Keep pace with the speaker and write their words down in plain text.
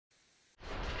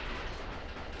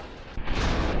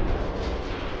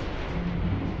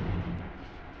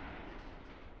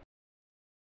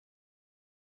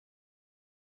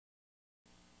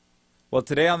Well,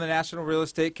 today on the National Real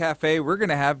Estate Cafe, we're going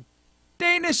to have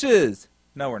Danishes.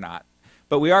 No, we're not.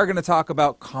 But we are going to talk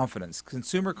about confidence,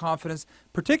 consumer confidence,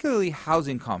 particularly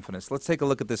housing confidence. Let's take a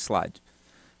look at this slide.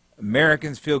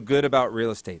 Americans feel good about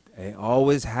real estate. They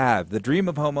always have. The dream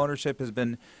of home ownership has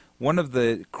been one of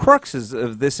the cruxes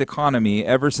of this economy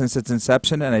ever since its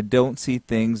inception, and I don't see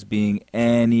things being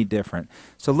any different.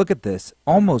 So look at this.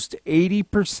 Almost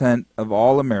 80% of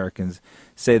all Americans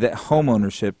say that home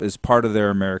ownership is part of their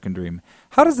American dream.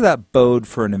 How does that bode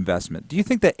for an investment? Do you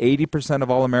think that 80% of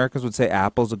all Americans would say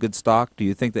Apple's a good stock? Do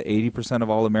you think that 80%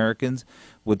 of all Americans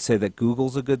would say that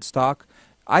Google's a good stock?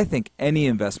 I think any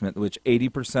investment which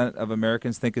 80% of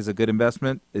Americans think is a good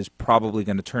investment is probably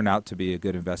going to turn out to be a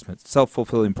good investment.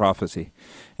 Self-fulfilling prophecy.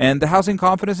 And the Housing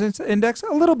Confidence Index,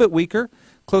 a little bit weaker,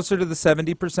 closer to the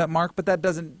 70% mark, but that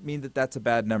doesn't mean that that's a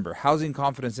bad number. Housing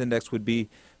Confidence Index would be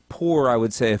poor, I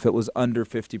would say, if it was under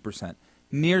 50%.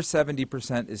 Near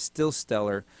 70% is still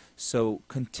stellar, so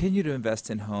continue to invest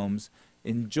in homes.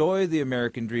 Enjoy the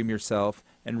American dream yourself,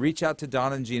 and reach out to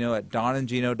Don and Gino at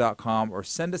donandgino.com or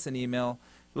send us an email.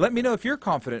 Let me know if you're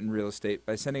confident in real estate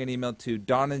by sending an email to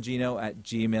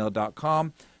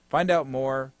donandgino@gmail.com. Find out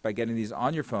more by getting these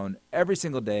on your phone every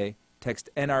single day. Text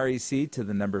NREC to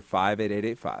the number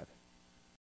 58885.